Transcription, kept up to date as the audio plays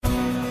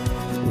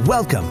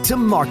Welcome to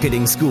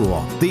Marketing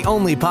School, the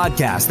only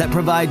podcast that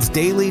provides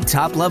daily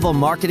top-level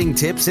marketing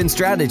tips and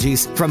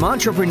strategies from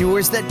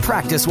entrepreneurs that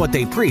practice what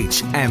they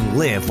preach and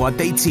live what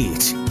they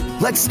teach.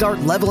 Let's start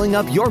leveling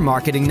up your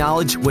marketing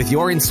knowledge with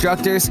your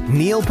instructors,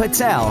 Neil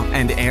Patel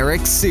and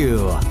Eric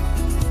Siu.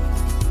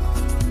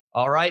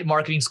 All right,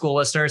 Marketing School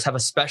listeners, have a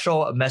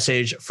special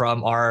message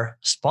from our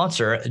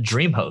sponsor,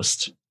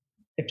 DreamHost.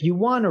 If you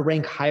want to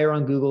rank higher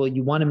on Google,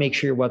 you want to make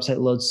sure your website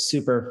loads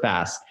super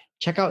fast.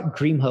 Check out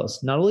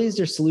DreamHost. Not only is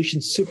their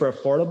solution super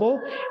affordable,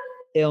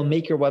 it'll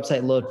make your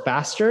website load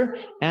faster,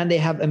 and they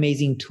have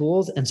amazing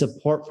tools and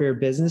support for your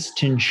business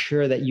to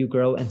ensure that you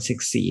grow and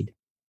succeed.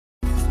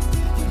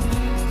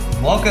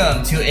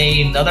 Welcome to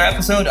another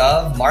episode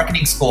of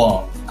Marketing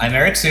School. I'm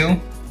Eric Siu.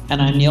 And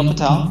I'm Neil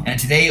Patel. And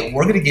today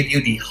we're going to give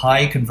you the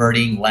high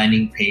converting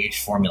landing page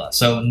formula.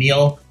 So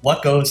Neil,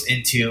 what goes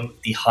into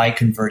the high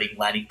converting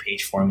landing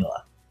page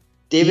formula?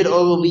 David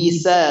Ogilvy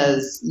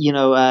says,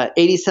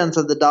 80 cents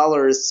of the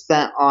dollar is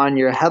spent on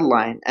your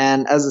headline.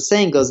 And as the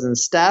saying goes and the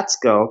stats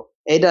go,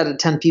 8 out of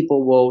 10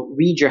 people will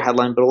read your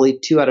headline, but only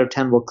 2 out of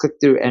 10 will click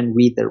through and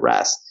read the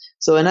rest.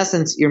 So in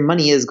essence, your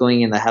money is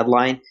going in the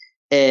headline.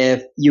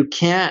 If you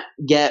can't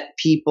get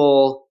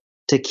people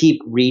to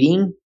keep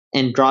reading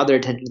and draw their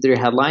attention to your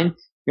headline,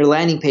 your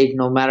landing page,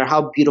 no matter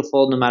how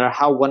beautiful, no matter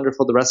how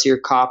wonderful the rest of your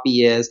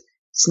copy is,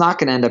 it's not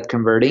going to end up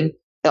converting.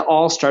 It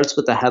all starts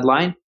with the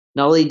headline.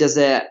 Not only does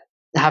it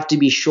have to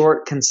be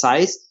short,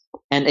 concise,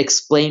 and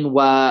explain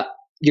what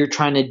you're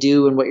trying to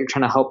do and what you're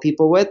trying to help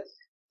people with.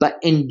 But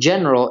in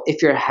general,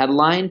 if your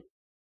headline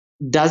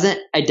doesn't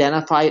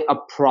identify a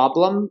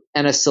problem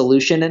and a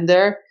solution in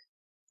there,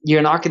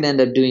 you're not going to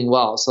end up doing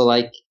well. So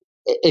like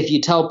if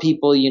you tell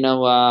people,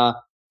 the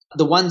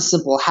one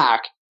simple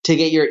hack to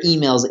get your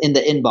emails in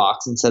the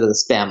inbox instead of the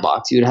spam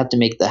box, you would have to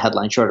make the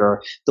headline shorter.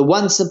 Or the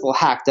one simple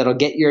hack that'll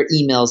get your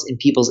emails in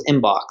people's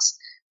inbox,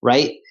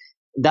 right?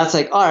 That's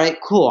like, all right,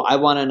 cool. I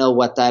want to know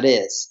what that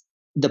is.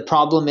 The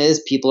problem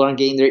is people aren't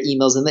getting their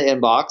emails in the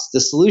inbox.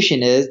 The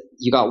solution is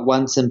you got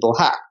one simple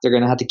hack. They're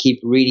going to have to keep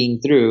reading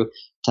through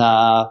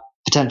to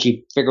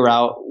potentially figure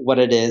out what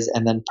it is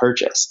and then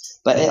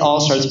purchase. But it all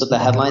starts with the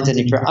headlines. And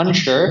if you're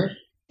unsure,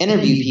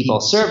 interview people,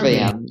 survey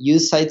them,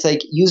 use sites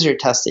like user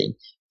testing,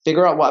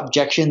 figure out what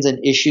objections and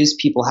issues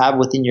people have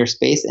within your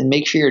space, and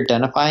make sure you're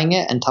identifying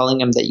it and telling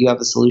them that you have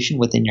a solution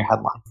within your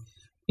headline.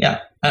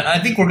 Yeah, I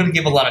think we're going to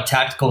give a lot of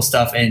tactical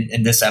stuff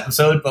in this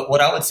episode. But what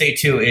I would say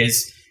too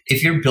is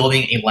if you're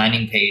building a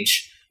landing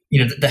page,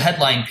 the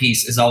headline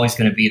piece is always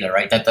going to be there,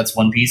 right? That's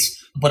one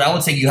piece. But I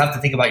would say you have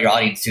to think about your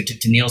audience too.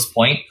 To Neil's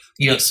point,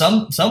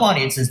 some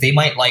audiences, they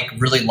might like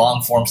really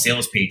long form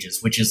sales pages,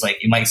 which is like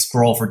you might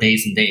scroll for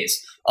days and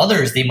days.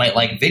 Others, they might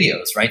like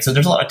videos, right? So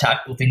there's a lot of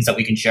tactical things that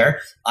we can share.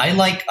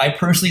 I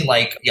personally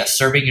like,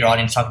 serving your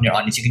audience, talking to your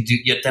audience.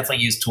 You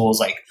definitely use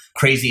tools like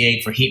Crazy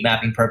 8 for heat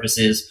mapping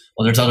purposes.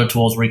 Well, there's other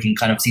tools where you can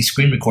kind of see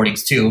screen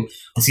recordings too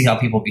to see how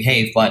people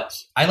behave. But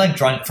I like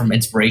drawing it from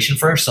inspiration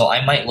first. So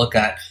I might look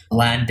at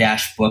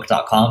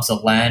land-book.com. So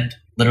land,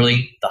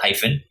 literally the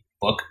hyphen,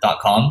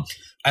 book.com.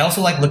 I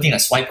also like looking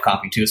at swipe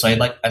copy too. So I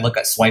look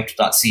at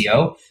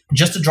swiped.co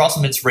just to draw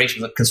some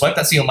inspiration, because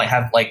swipe.co might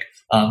have like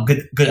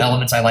good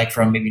elements I like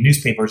from maybe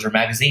newspapers or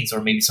magazines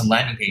or maybe some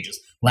landing pages.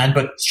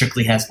 Landbook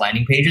strictly has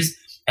landing pages.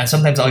 And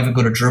sometimes I'll even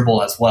go to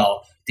Dribbble as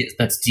well.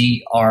 That's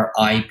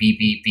DRIBBBLE.com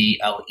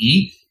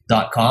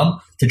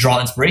to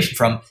draw inspiration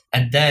from.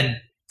 And then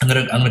I'm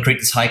gonna create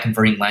this high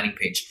converting landing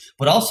page.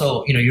 But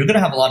also, you're gonna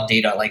have a lot of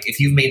data. Like if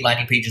you've made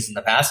landing pages in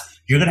the past,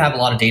 you're gonna have a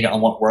lot of data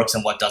on what works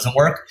and what doesn't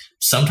work.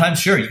 Sometimes,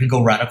 sure, you can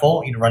go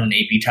radical, run an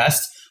A/B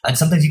test. And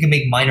sometimes you can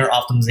make minor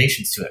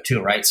optimizations to it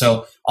too, right?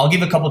 So I'll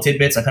give a couple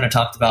tidbits. I kind of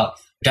talked about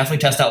definitely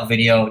test out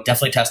video,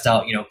 definitely test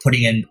out,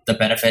 putting in the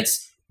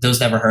benefits. Those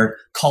never hurt.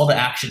 Call to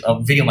action.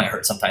 Video might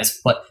hurt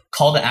sometimes, but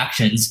call to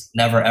actions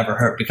never ever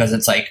hurt, because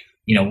it's like,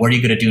 what are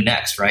you going to do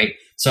next, right?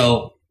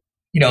 So,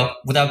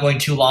 without going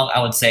too long,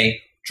 I would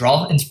say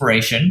draw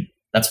inspiration.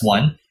 That's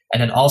one.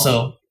 And then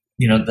also,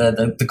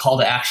 the call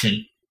to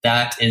action,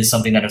 that is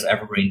something that is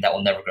evergreen, that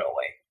will never go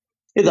away.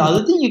 The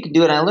other thing you can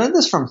do, and I learned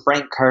this from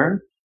Frank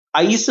Kern,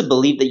 I used to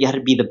believe that you had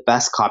to be the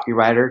best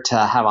copywriter to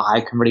have a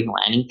high converting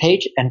landing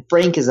page. And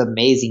Frank is an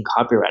amazing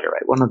copywriter,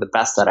 right? One of the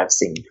best that I've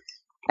seen.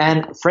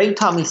 And Frank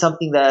taught me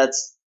something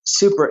that's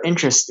super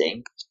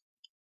interesting.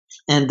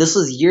 And this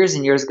was years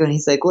and years ago. And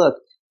he's like, look,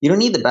 you don't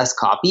need the best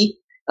copy.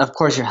 Of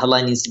course, your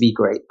headline needs to be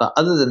great. But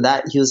other than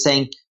that, he was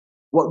saying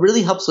what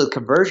really helps with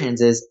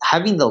conversions is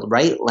having the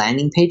right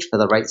landing page for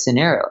the right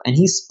scenario. And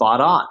he's spot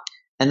on.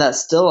 And that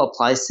still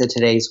applies to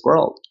today's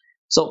world.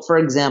 So for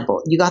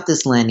example, you got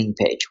this landing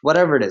page,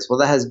 whatever it is,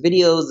 whether it has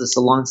videos, it's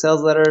a long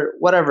sales letter,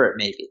 whatever it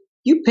may be.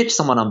 You pitch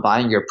someone on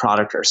buying your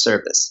product or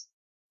service.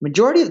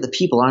 Majority of the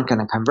people aren't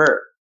going to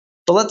convert.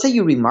 But let's say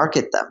you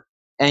remarket them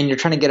and you're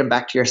trying to get them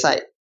back to your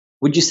site.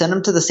 Would you send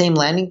them to the same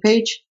landing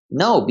page?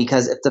 No,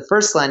 because if the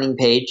first landing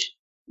page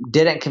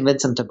didn't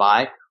convince them to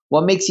buy,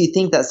 what makes you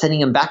think that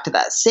sending them back to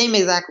that same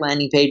exact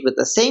landing page with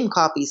the same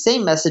copy,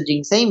 same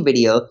messaging, same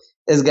video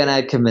is going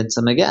to convince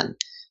them again?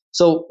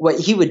 So what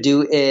he would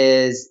do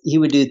is he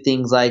would do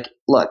things like,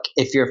 look,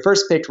 if your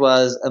first pitch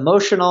was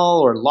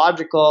emotional or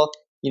logical,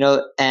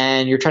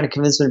 and you're trying to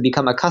convince them to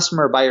become a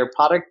customer or buy your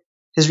product,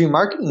 his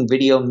remarketing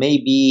video may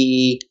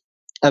be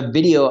a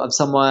video of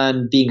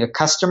someone being a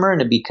customer,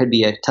 and could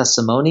be a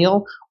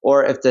testimonial,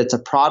 or if it's a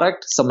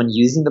product, someone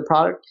using the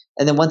product.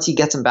 And then once he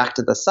gets them back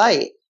to the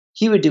site,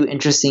 he would do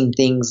interesting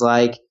things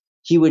like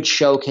he would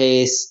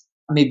showcase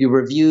maybe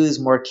reviews,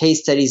 more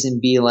case studies,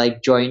 and be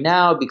like, join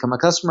now, become a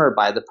customer, or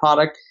buy the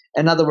product.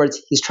 In other words,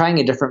 he's trying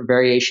a different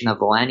variation of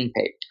the landing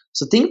page.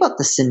 So think about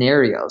the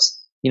scenarios.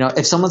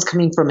 If someone's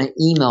coming from an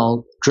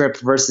email drip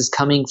versus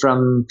coming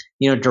from,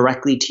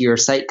 directly to your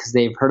site because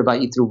they've heard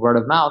about you through word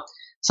of mouth,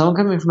 someone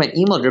coming from an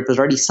email drip is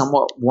already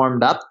somewhat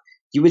warmed up.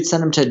 You would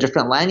send them to a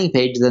different landing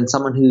page than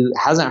someone who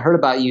hasn't heard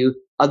about you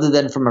other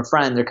than from a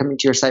friend. They're coming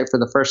to your site for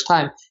the first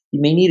time.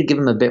 You may need to give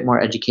them a bit more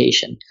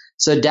education.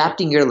 So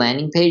adapting your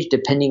landing page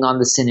depending on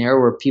the scenario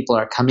where people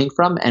are coming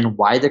from and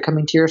why they're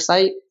coming to your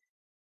site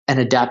and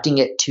adapting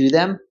it to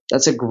them,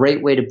 that's a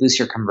great way to boost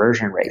your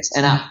conversion rates.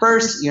 And at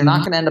first, you're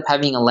not going to end up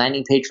having a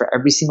landing page for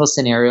every single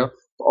scenario.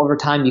 But over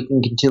time, you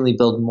can continually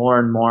build more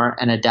and more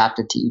and adapt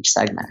it to each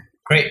segment.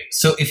 Great.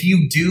 So if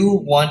you do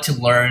want to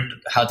learn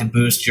how to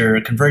boost your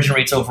conversion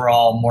rates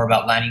overall, more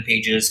about landing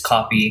pages,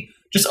 copy,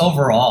 just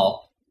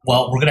overall,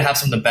 well, we're going to have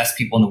some of the best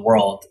people in the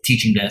world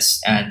teaching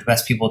this and the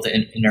best people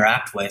to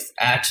interact with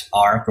at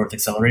our Growth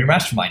Accelerator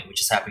Mastermind,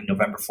 which is happening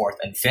November 4th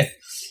and 5th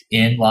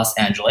in Los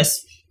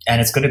Angeles. And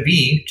it's going to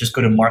be, just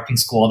go to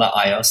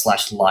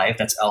marketingschool.io/live,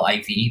 that's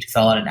LIVE, to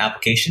fill out an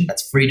application.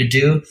 That's free to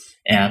do,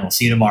 and we'll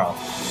see you tomorrow.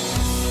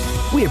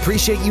 We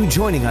appreciate you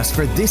joining us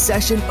for this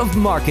session of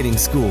Marketing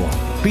School.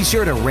 Be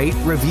sure to rate,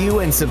 review,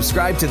 and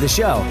subscribe to the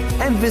show,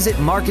 and visit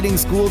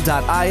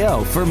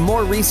marketingschool.io for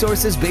more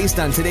resources based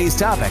on today's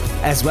topic,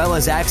 as well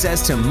as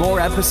access to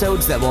more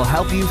episodes that will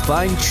help you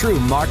find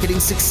true marketing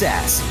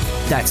success.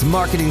 That's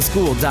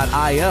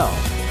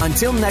marketingschool.io.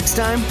 Until next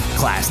time,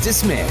 class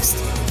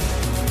dismissed.